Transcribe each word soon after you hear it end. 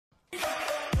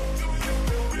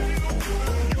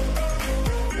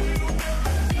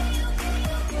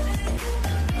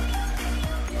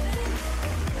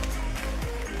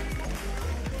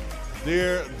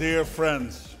Dear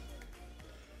friends,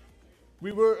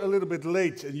 we were a little bit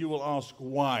late, and you will ask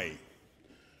why.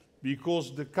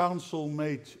 Because the Council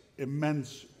made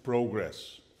immense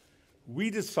progress. We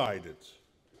decided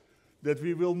that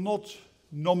we will not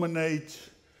nominate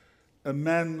a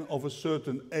man of a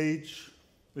certain age,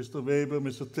 Mr. Weber,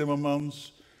 Mr.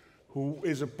 Timmermans, who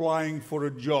is applying for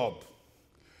a job.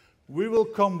 We will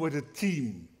come with a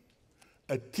team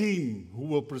who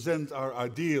will present our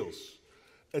ideals,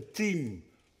 a team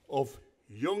of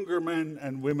younger men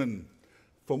and women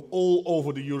from all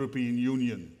over the European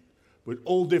Union, with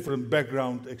all different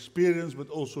background experience, but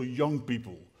also young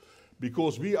people.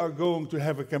 Because we are going to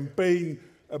have a campaign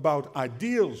about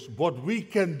ideals, what we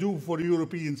can do for the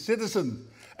European citizen,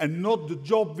 and not the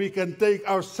job we can take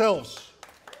ourselves.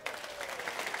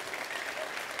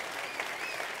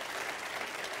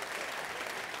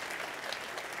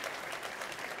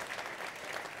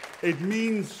 It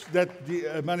means that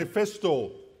the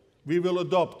manifesto we will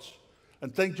adopt,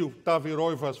 and thank you, Tavi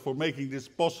Roivas, for making this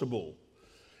possible.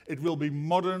 It will be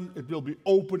modern, it will be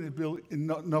open, it will be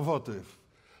innovative.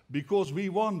 Because we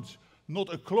want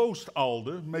not a closed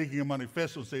ALDE making a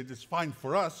manifesto and say it's fine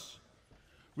for us.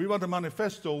 We want a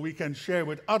manifesto we can share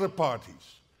with other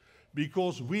parties.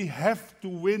 Because we have to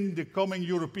win the coming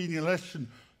European election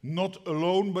not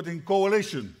alone, but in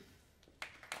coalition.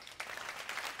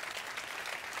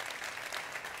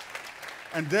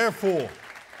 And therefore,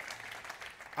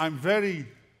 I'm very,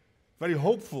 very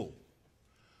hopeful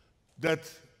that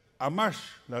En Marche,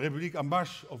 La République En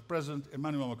Marche of President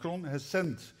Emmanuel Macron has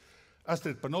sent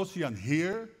Astrid Panosian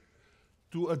here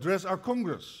to address our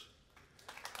Congress.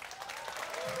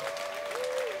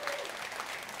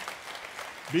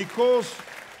 Because,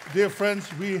 dear friends,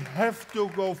 we have to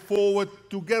go forward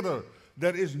together.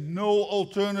 There is no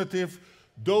alternative.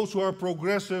 Those who are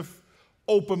progressive,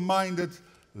 open-minded,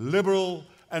 liberal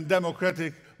and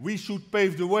democratic, we should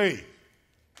pave the way.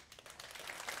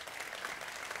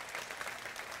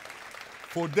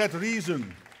 For that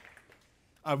reason,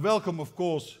 I welcome, of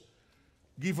course,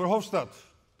 Guy Verhofstadt,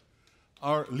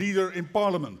 our leader in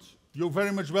Parliament. You're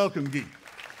very much welcome, Guy.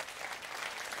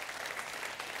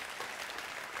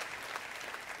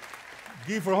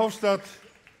 Guy Verhofstadt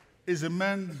is a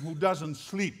man who doesn't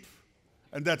sleep,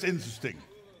 and that's interesting.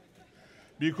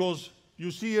 Because you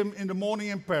see him in the morning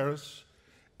in Paris,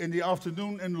 in the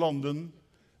afternoon in London,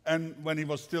 and when he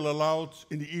was still allowed,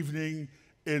 in the evening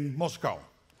in Moscow.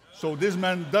 So this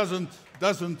man doesn't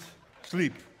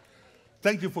sleep.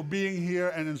 Thank you for being here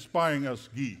and inspiring us,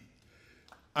 Guy.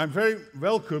 I'm very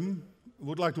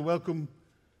would like to welcome,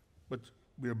 but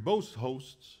we're both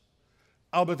hosts,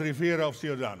 Albert Rivera of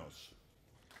Ciudadanos.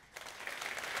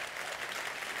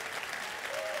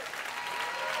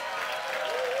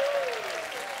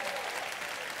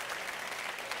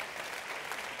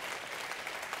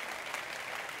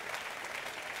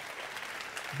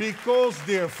 Because,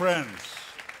 dear friends,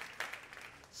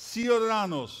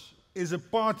 Ciudadanos is a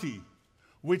party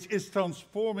which is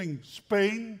transforming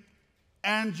Spain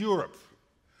and Europe.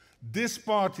 This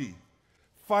party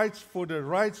fights for the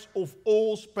rights of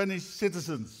all Spanish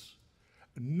citizens.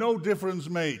 No difference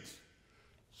made.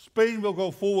 Spain will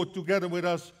go forward together with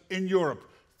us in Europe.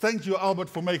 Thank you, Albert,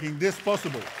 for making this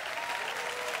possible.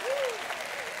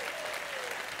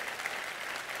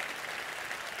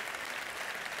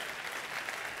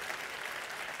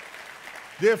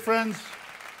 Dear friends,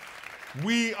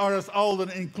 we are as ALDE an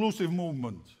inclusive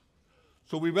movement.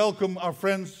 So we welcome our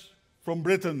friends from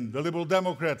Britain, the Liberal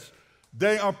Democrats.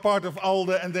 They are part of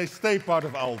ALDE and they stay part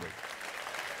of ALDE.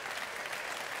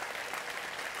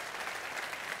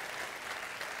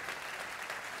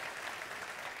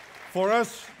 For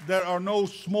us, there are no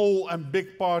small and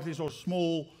big parties or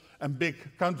small and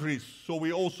big countries. So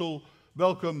we also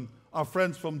welcome our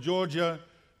friends from Georgia,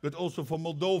 but also from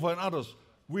Moldova and others.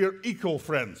 We are equal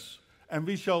friends, and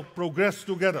we shall progress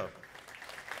together.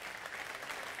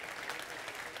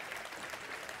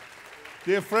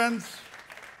 Dear friends,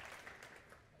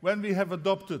 when we have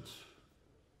adopted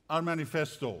our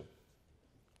manifesto,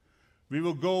 we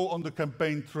will go on the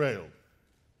campaign trail.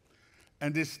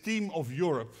 And this theme of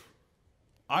Europe,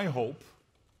 I hope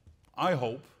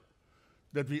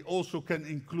that we also can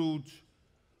include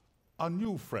our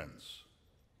new friends,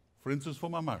 for instance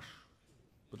from En Marche,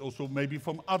 but also maybe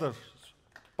from other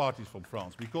parties from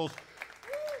France, because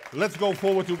let's go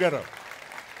forward together.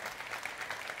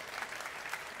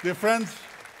 Dear friends,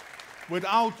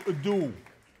 without ado,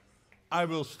 I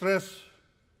will stress,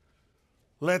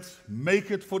 let's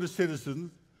make it for the citizen,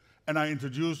 and I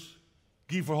introduce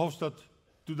Guy Verhofstadt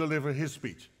to deliver his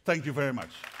speech. Thank you very much.